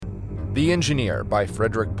The Engineer by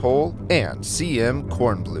Frederik Pohl and C.M.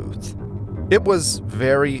 Kornbluth. It was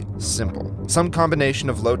very simple. Some combination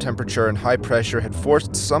of low temperature and high pressure had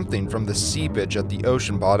forced something from the seepage at the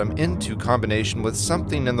ocean bottom into combination with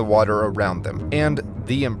something in the water around them, and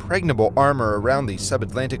the impregnable armor around the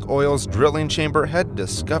subatlantic oil's drilling chamber had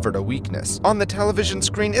discovered a weakness. On the television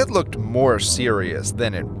screen, it looked more serious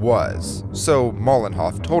than it was, so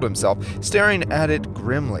Mollenhoff told himself, staring at it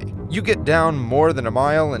grimly. You get down more than a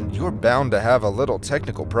mile and you're bound to have a little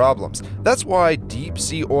technical problems. That's why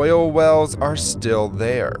deep-sea oil wells are still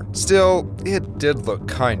there. Still, it did look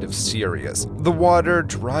kind of serious. The water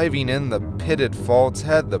driving in the pitted faults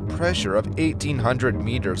had the pressure of 1,800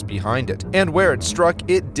 meters behind it, and where it struck,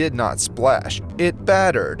 it did not splash. It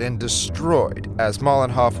battered and destroyed. As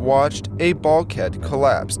Mollenhoff watched, a bulkhead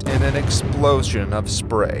collapsed in an explosion of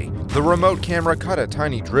spray. The remote camera caught a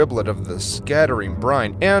tiny driblet of the scattering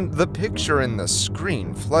brine, and the picture in the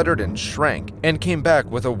screen fluttered and shrank, and came back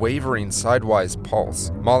with a wavering sidewise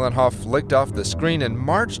pulse. Mollenhoff flicked off the screen and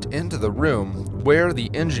marched into the room where the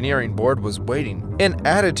engineering board was waiting, in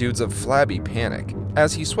attitudes of flabby panic.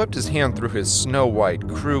 As he swept his hand through his snow-white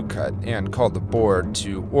crew cut and called the board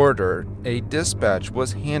to order, a dispatch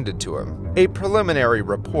was handed to him. A preliminary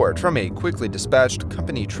report from a quickly dispatched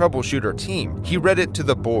company troubleshooter team. He read it to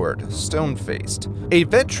the board, stone-faced. A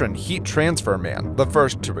veteran heat transfer man, the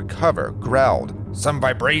first to recover, growled, "Some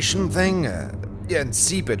vibration thing? And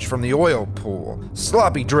seepage from the oil pool.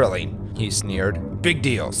 Sloppy drilling," he sneered. "Big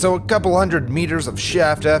deal. So a couple 100 meters of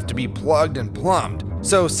shaft have to be plugged and plumbed.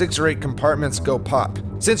 So 6 or 8 compartments go pop.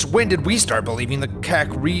 Since when did we start believing the CAC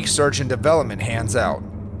research and development hands out?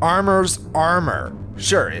 Armor's armor.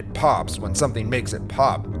 Sure, it pops when something makes it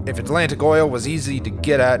pop. If Atlantic Oil was easy to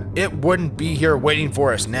get at, it wouldn't be here waiting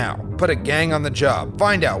for us now. Put a gang on the job.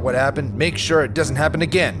 Find out what happened. Make sure it doesn't happen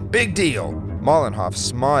again. Big deal." Mollenhoff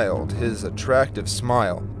smiled his attractive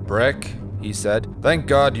smile. "Breck," he said, "thank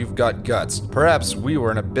God you've got guts. Perhaps we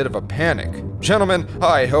were in a bit of a panic. Gentlemen,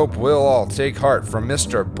 I hope we'll all take heart from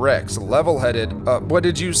Mr. Breck's level-headed, what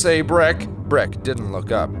did you say, Breck?" Breck didn't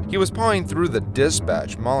look up. He was pawing through the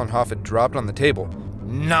dispatch Mollenhoff had dropped on the table.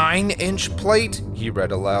 9-inch plate, he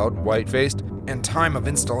read aloud, white-faced, and time of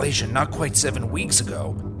installation not quite 7 weeks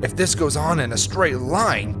ago. If this goes on in a straight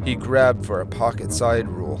line, he grabbed for a pocket side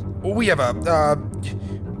rule. We have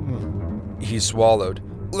he swallowed.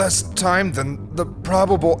 Less time than the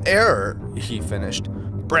probable error, he finished.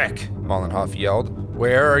 Breck, Mollenhoff yelled,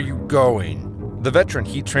 where are you going? The veteran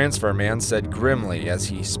heat transfer man said grimly as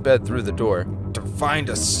he sped through the door, to find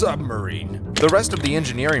a submarine. The rest of the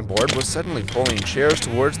engineering board was suddenly pulling chairs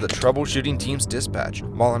towards the troubleshooting team's dispatch.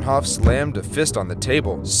 Mollenhoff slammed a fist on the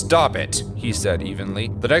table. Stop it, he said evenly.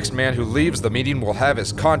 The next man who leaves the meeting will have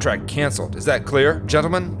his contract canceled. Is that clear,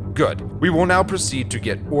 gentlemen? Good. We will now proceed to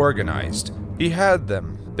get organized. He had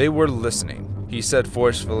them. They were listening. He said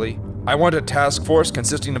forcefully, I want a task force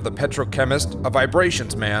consisting of the petrochemist, a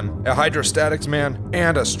vibrations man, a hydrostatics man,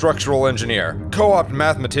 and a structural engineer. Co-opt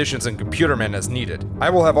mathematicians and computermen as needed. I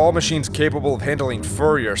will have all machines capable of handling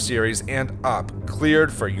Fourier series and up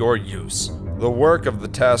cleared for your use. The work of the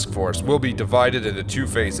task force will be divided into 2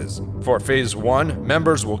 phases. For Phase 1,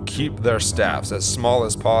 members will keep their staffs as small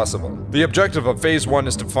as possible. The objective of Phase 1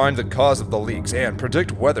 is to find the cause of the leaks and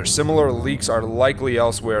predict whether similar leaks are likely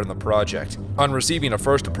elsewhere in the project. On receiving a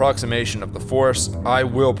first approximation of the force, I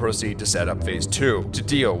will proceed to set up Phase 2 to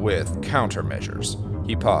deal with countermeasures.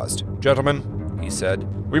 He paused. Gentlemen, he said,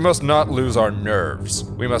 we must not lose our nerves.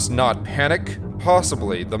 We must not panic.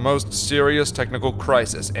 Possibly the most serious technical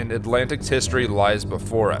crisis in Atlantic's history lies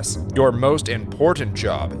before us. Your most important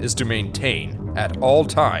job is to maintain, at all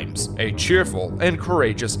times, a cheerful and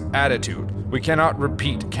courageous attitude. We cannot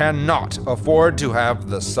afford to have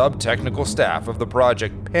the sub-technical staff of the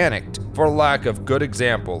project panicked for lack of good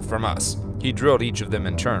example from us. He drilled each of them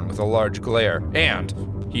in turn with a large glare, and,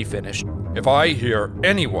 he finished, if I hear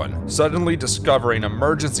anyone suddenly discovering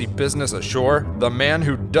emergency business ashore, the man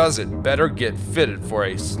who does it better get fitted for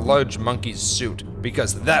a sludge monkey's suit,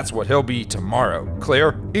 because that's what he'll be tomorrow.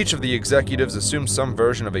 Clear? Each of the executives assumed some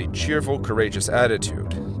version of a cheerful, courageous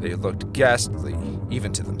attitude. They looked ghastly,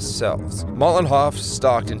 even to themselves. Mollenhoff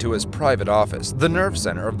stalked into his private office, the nerve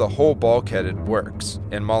center of the whole bulkheaded works.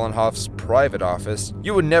 In Mollenhoff's private office,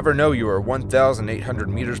 you would never know you were 1,800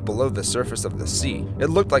 meters below the surface of the sea. It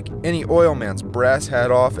looked like any oil man's brass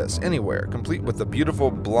hat office anywhere, complete with the beautiful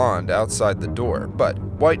blonde outside the door, but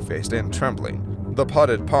white-faced and trembling. The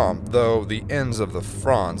potted palm, though the ends of the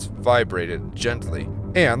fronds vibrated gently,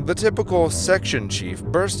 and the typical section chief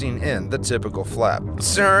bursting in the typical flap.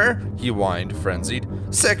 Sir, he whined, frenzied,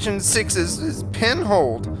 Section 6's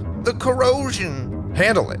pinhold. The corrosion.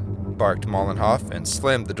 Handle it. barked Mollenhoff and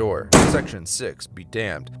slammed the door. Section 6 be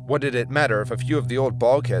damned. What did it matter if a few of the old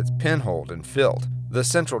bulkheads pinholed and filled? The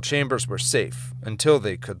central chambers were safe, until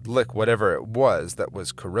they could lick whatever it was that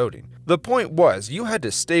was corroding. The point was, you had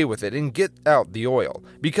to stay with it and get out the oil,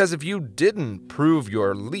 because if you didn't prove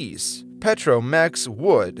your lease, Petromex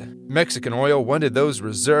would. Mexican Oil wanted those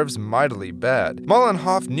reserves mightily bad.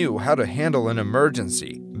 Mollenhoff knew how to handle an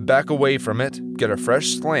emergency. Back away from it, get a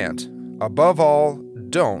fresh slant. Above all,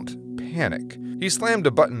 don't panic. He slammed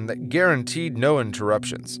a button that guaranteed no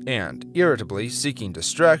interruptions, and, irritably seeking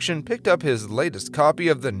distraction, picked up his latest copy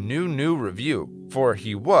of the New Review, for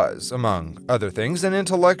he was, among other things, an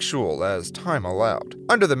intellectual as time allowed.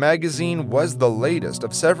 Under the magazine was the latest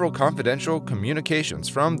of several confidential communications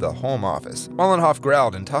from the Home Office. Mollenhoff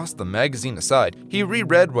growled and tossed the magazine aside. He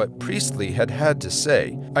reread what Priestley had to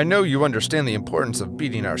say. I know you understand the importance of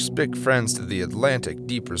beating our Spic friends to the Atlantic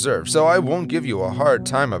Deep Reserve, so I won't give you a hard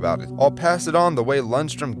time about it. I'll pass it on the way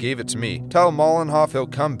Lundstrom gave it to me. Tell Mollenhoff he'll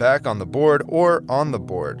come back on the board or on the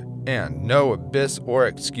board. And no abyss or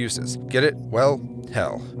excuses. Get it? Well,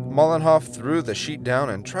 hell. Mollenhoff threw the sheet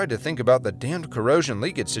down and tried to think about the damned corrosion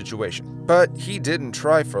leakage situation. But he didn't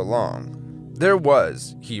try for long. There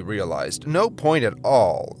was, he realized, no point at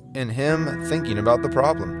all in him thinking about the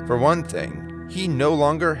problem. For one thing, he no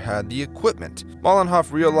longer had the equipment.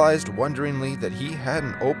 Mollenhoff realized wonderingly that he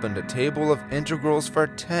hadn't opened a table of integrals for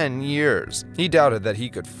 10 years. He doubted that he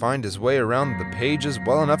could find his way around the pages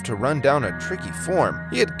well enough to run down a tricky form.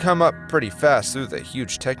 He had come up pretty fast through the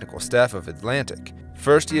huge technical staff of Atlantic.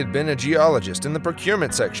 First, he had been a geologist in the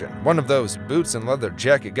procurement section, one of those boots and leather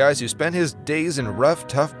jacket guys who spent his days in rough,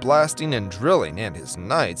 tough blasting and drilling and his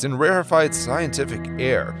nights in rarefied scientific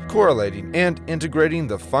air, correlating and integrating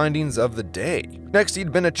the findings of the day. Next,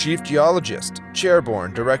 he'd been a chief geologist,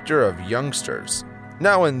 chairborne director of youngsters,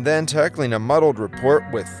 now and then tackling a muddled report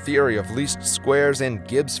with theory of least squares and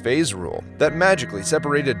Gibbs phase rule that magically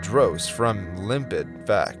separated dross from limpid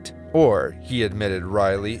fact. Or, he admitted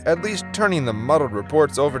wryly, at least turning the muddled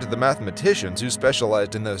reports over to the mathematicians who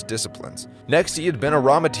specialized in those disciplines. Next, he had been a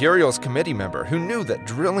raw materials committee member who knew that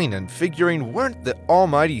drilling and figuring weren't the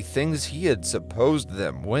almighty things he had supposed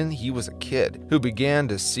them when he was a kid, who began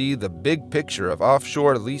to see the big picture of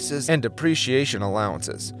offshore leases and depreciation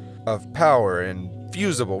allowances, of power in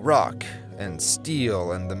fusible rock and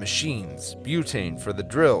steel and the machines, butane for the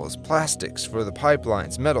drills, plastics for the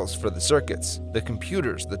pipelines, metals for the circuits, the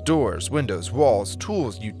computers, the doors, windows, walls,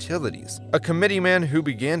 tools, utilities. A committee man who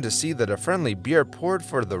began to see that a friendly beer poured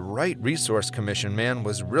for the right resource commission man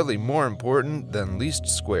was really more important than least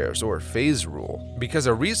squares or phase rule, because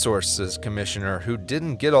a resources commissioner who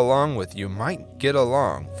didn't get along with you might get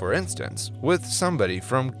along, for instance, with somebody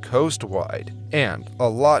from Coastwide, and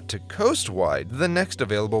allot to Coastwide the next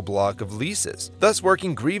available block of leases, thus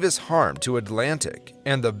working grievous harm to Atlantic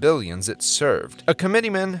and the billions it served. A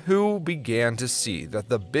committeeman who began to see that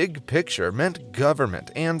the big picture meant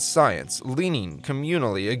government and science leaning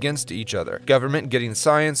communally against each other, government getting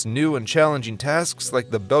science new and challenging tasks like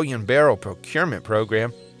the billion-barrel procurement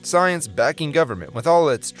program, science backing government with all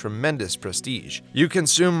its tremendous prestige. You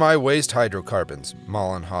consume my waste hydrocarbons,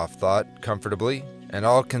 Mollenhoff thought comfortably, and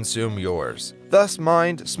I'll consume yours. Thus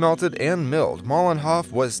mined, smelted, and milled,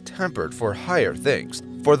 Mollenhoff was tempered for higher things.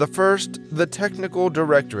 For the first, the technical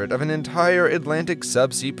directorate of an entire Atlantic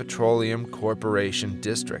Subsea Petroleum Corporation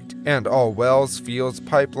district, and all wells, fields,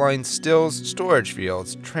 pipelines, stills, storage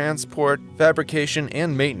fields, transport, fabrication,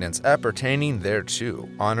 and maintenance appertaining thereto.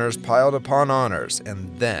 Honors piled upon honors,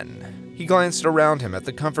 and then he glanced around him at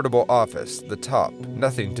the comfortable office, the top,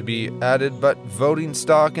 nothing to be added but voting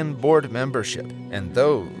stock and board membership, and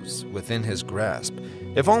those within his grasp.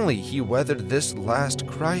 If only he weathered this last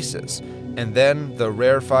crisis, and then the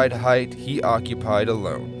rarefied height he occupied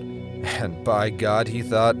alone. And by God, he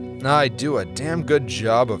thought, I'd do a damn good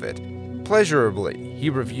job of it. Pleasurably,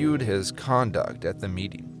 he reviewed his conduct at the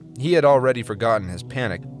meeting. He had already forgotten his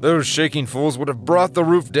panic. Those shaking fools would have brought the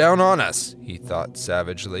roof down on us, he thought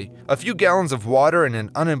savagely. A few gallons of water in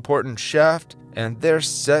an unimportant shaft, and they're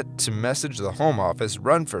set to message the Home Office,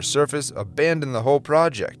 run for surface, abandon the whole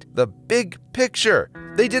project. The big picture!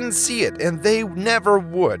 They didn't see it, and they never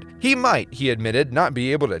would. He might, he admitted, not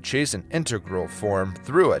be able to chase an integral form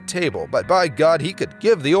through a table, but by God, he could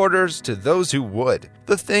give the orders to those who would.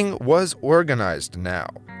 The thing was organized now.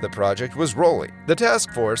 The project was rolling. The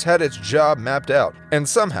task force had its job mapped out, and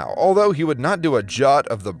somehow, although he would not do a jot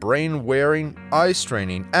of the brain-wearing,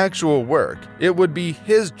 eye-straining actual work, it would be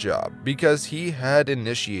his job because he had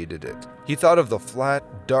initiated it. He thought of the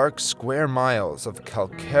flat, dark square miles of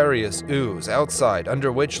calcareous ooze outside, under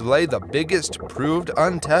which lay the biggest proved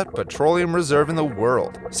untapped petroleum reserve in the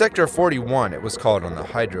world. Sector 41, it was called on the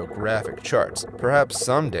hydrographic charts. Perhaps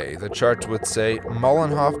someday the charts would say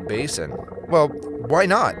Mollenhoff Basin. Well, why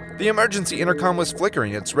not? The emergency intercom was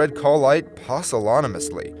flickering its red call light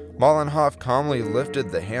pusillanimously. Mollenhoff calmly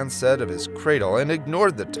lifted the handset of his cradle and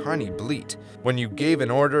ignored the tiny bleat. When you gave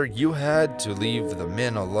an order, you had to leave the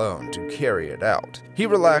men alone to carry it out. He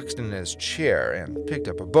relaxed in his chair and picked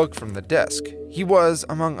up a book from the desk. He was,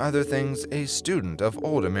 among other things, a student of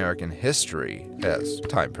old American history, as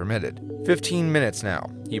time permitted. 15 minutes now,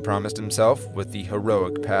 he promised himself with the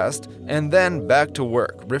heroic past, and then back to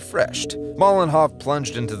work, refreshed. Mollenhoff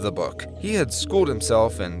plunged into the book. He had schooled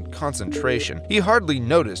himself in concentration. He hardly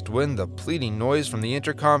noticed when the pleading noise from the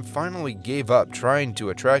intercom finally gave up trying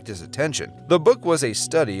to attract his attention. The book was a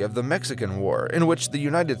study of the Mexican War, in which the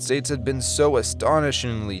United States had been so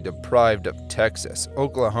astonishingly deprived of Texas,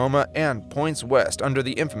 Oklahoma, and points west under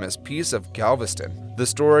the infamous Peace of Galveston. The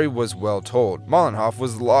story was well told. Mollenhoff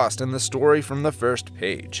was lost in the story from the first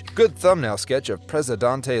page. Good thumbnail sketch of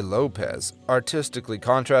Presidente Lopez, artistically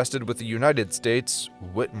contrasted with the United States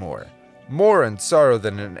Whitmore. More in sorrow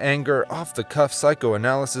than in anger, off-the-cuff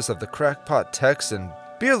psychoanalysis of the crackpot Texan,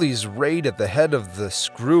 Beerley's raid at the head of the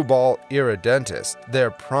screwball irredentists,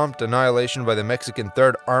 their prompt annihilation by the Mexican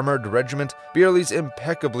 3rd Armored Regiment, Beerley's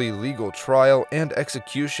impeccably legal trial and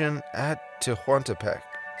execution at Tehuantepec.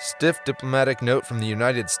 Stiff diplomatic note from the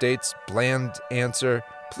United States, bland answer,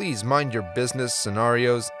 please mind your business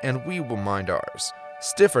scenarios and we will mind ours.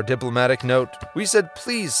 Stiffer diplomatic note, we said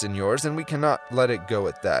please, senors, and we cannot let it go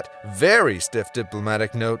at that. Very stiff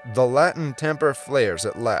diplomatic note, the Latin temper flares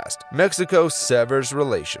at last. Mexico severs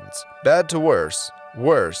relations. Bad to worse,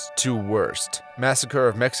 worse to worst. Massacre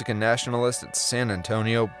of Mexican nationalists at San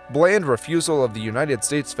Antonio. Bland refusal of the United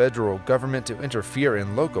States federal government to interfere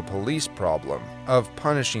in local police problem of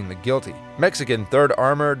punishing the guilty. Mexican 3rd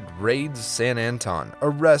Armored raids San Anton.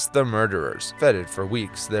 Arrest the murderers. Feted for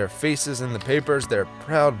weeks. Their faces in the papers, their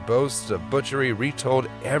proud boasts of butchery retold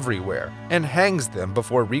everywhere. And hangs them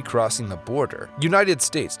before recrossing the border. United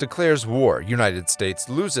States declares war. United States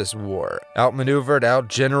loses war. Outmaneuvered,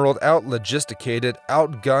 outgeneraled, outlogisticated,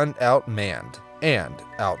 outgunned, outmanned. And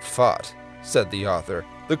outfought, said the author.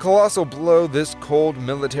 The colossal blow this cold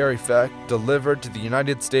military fact delivered to the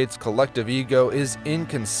United States collective ego is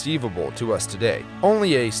inconceivable to us today.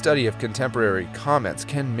 Only a study of contemporary comments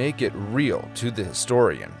can make it real to the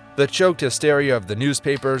historian. The choked hysteria of the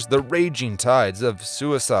newspapers, the raging tides of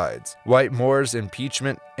suicides, Whitemore's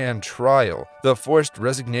impeachment and trial, the forced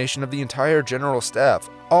resignation of the entire general staff,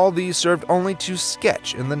 all these served only to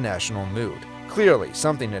sketch in the national mood. Clearly,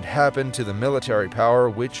 something had happened to the military power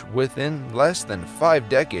which, within less than 5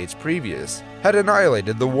 decades previous, had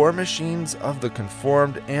annihilated the war machines of the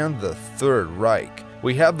Conformed and the Third Reich.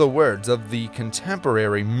 We have the words of the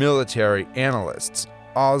contemporary military analysts,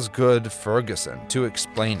 Osgood Ferguson, to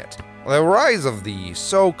explain it. The rise of the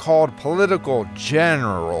so-called political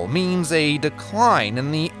general means a decline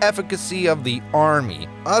in the efficacy of the army,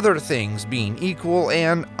 other things being equal,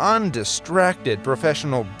 an undistracted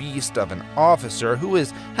professional beast of an officer who is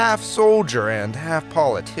half soldier and half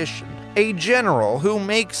politician. A general who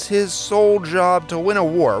makes his sole job to win a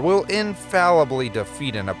war will infallibly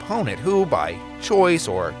defeat an opponent who, by choice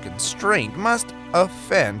or constraint, must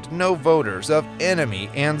offend no voters of enemy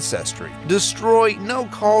ancestry, destroy no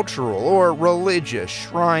cultural or religious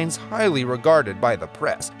shrines highly regarded by the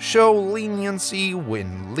press, show leniency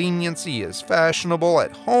when leniency is fashionable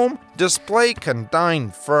at home, display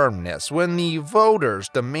condign firmness when the voters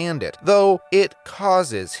demand it, though it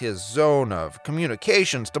causes his zone of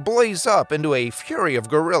communications to blaze up into a fury of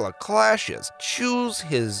guerrilla clashes, choose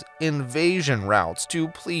his invasion routes to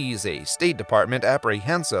please a State Department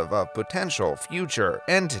apprehensive of potential future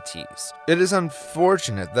entities. It is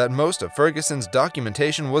unfortunate that most of Ferguson's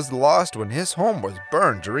documentation was lost when his home was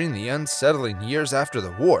burned during the unsettling years after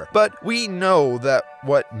the war, but we know that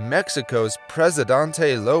what Mexico's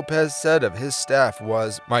Presidente Lopez said of his staff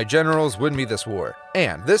was, "My generals win me this war."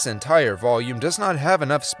 And this entire volume does not have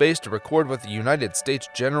enough space to record what the United States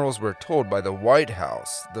generals were told by the White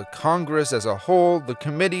House, the Congress as a whole, the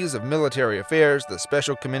committees of military affairs, the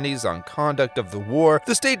special committees on conduct of the war,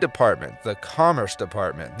 the State Department, the Commerce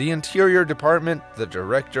Department, the Interior Department, the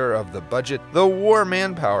Director of the Budget, the War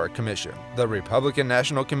Manpower Commission, the Republican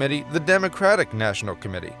National Committee, the Democratic National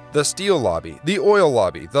Committee, the Steel Lobby, the Oil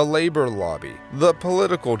Lobby, the Labor Lobby, the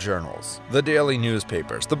political journals, the daily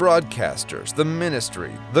newspapers, the broadcasters, the ministry,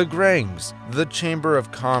 the Grangs, the Chamber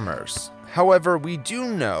of Commerce, However, we do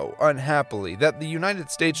know, unhappily, that the United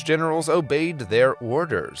States generals obeyed their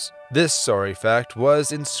orders. This sorry fact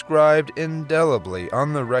was inscribed indelibly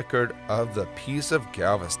on the record of the Peace of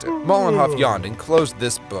Galveston. Mollenhoff yawned and closed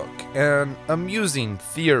this book. An amusing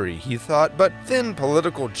theory, he thought, but thin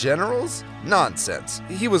political generals? Nonsense.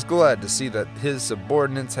 He was glad to see that his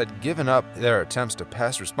subordinates had given up their attempts to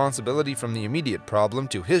pass responsibility from the immediate problem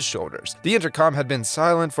to his shoulders. The intercom had been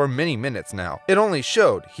silent for many minutes now. It only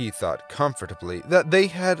showed, he thought comfortably, that they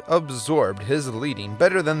had absorbed his leading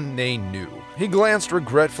better than they knew. He glanced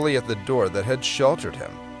regretfully at the door that had sheltered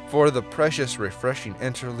him for the precious refreshing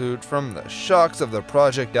interlude from the shocks of the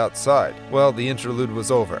project outside. Well, the interlude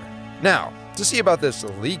was over. Now, to see about this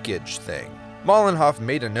leakage thing. Mollenhoff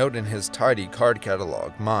made a note in his tidy card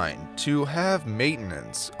catalog mind to have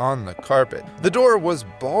maintenance on the carpet. The door was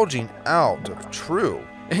bulging out of true.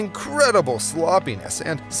 Incredible sloppiness,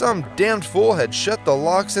 and some damned fool had shut the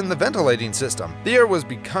locks in the ventilating system. The air was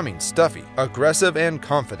becoming stuffy. Aggressive and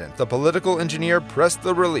confident, the political engineer pressed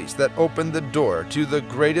the release that opened the door to the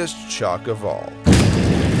greatest shock of all.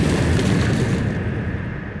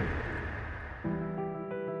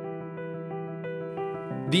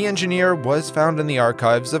 The engineer was found in the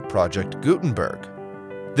archives of Project Gutenberg.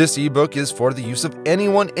 This ebook is for the use of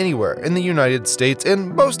anyone anywhere in the United States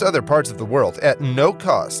and most other parts of the world at no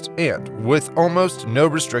cost and with almost no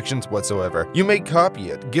restrictions whatsoever. You may copy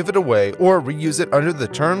it, give it away, or reuse it under the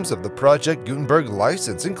terms of the Project Gutenberg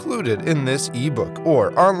license included in this ebook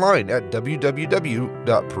or online at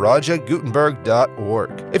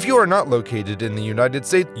www.projectgutenberg.org. If you are not located in the United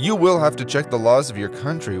States, you will have to check the laws of your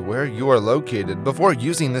country where you are located before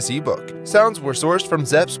using this ebook. Sounds were sourced from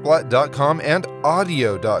Zepsplat.com and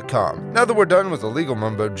Audio.com. Now that we're done with the legal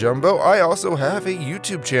mumbo jumbo, I also have a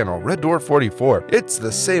YouTube channel, Red Door 44. It's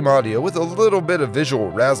the same audio with a little bit of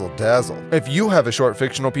visual razzle dazzle. If you have a short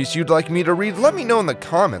fictional piece you'd like me to read, let me know in the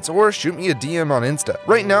comments or shoot me a DM on Insta.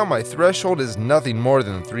 Right now my threshold is nothing more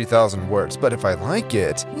than 3,000 words, but if I like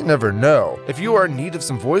it, you never know. If you are in need of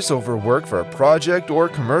some voiceover work for a project or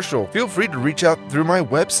commercial, feel free to reach out through my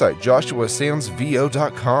website,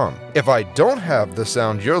 joshuasandsvo.com. If I don't have the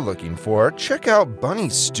sound you're looking for, check out Bunny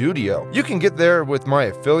Studio. You can get there with my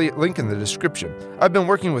affiliate link in the description. I've been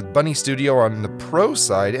working with Bunny Studio on the pro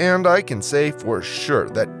side, and I can say for sure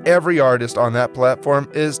that every artist on that platform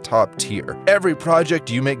is top tier. Every project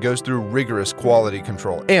you make goes through rigorous quality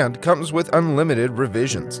control and comes with unlimited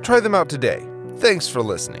revisions. Try them out today. Thanks for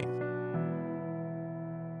listening.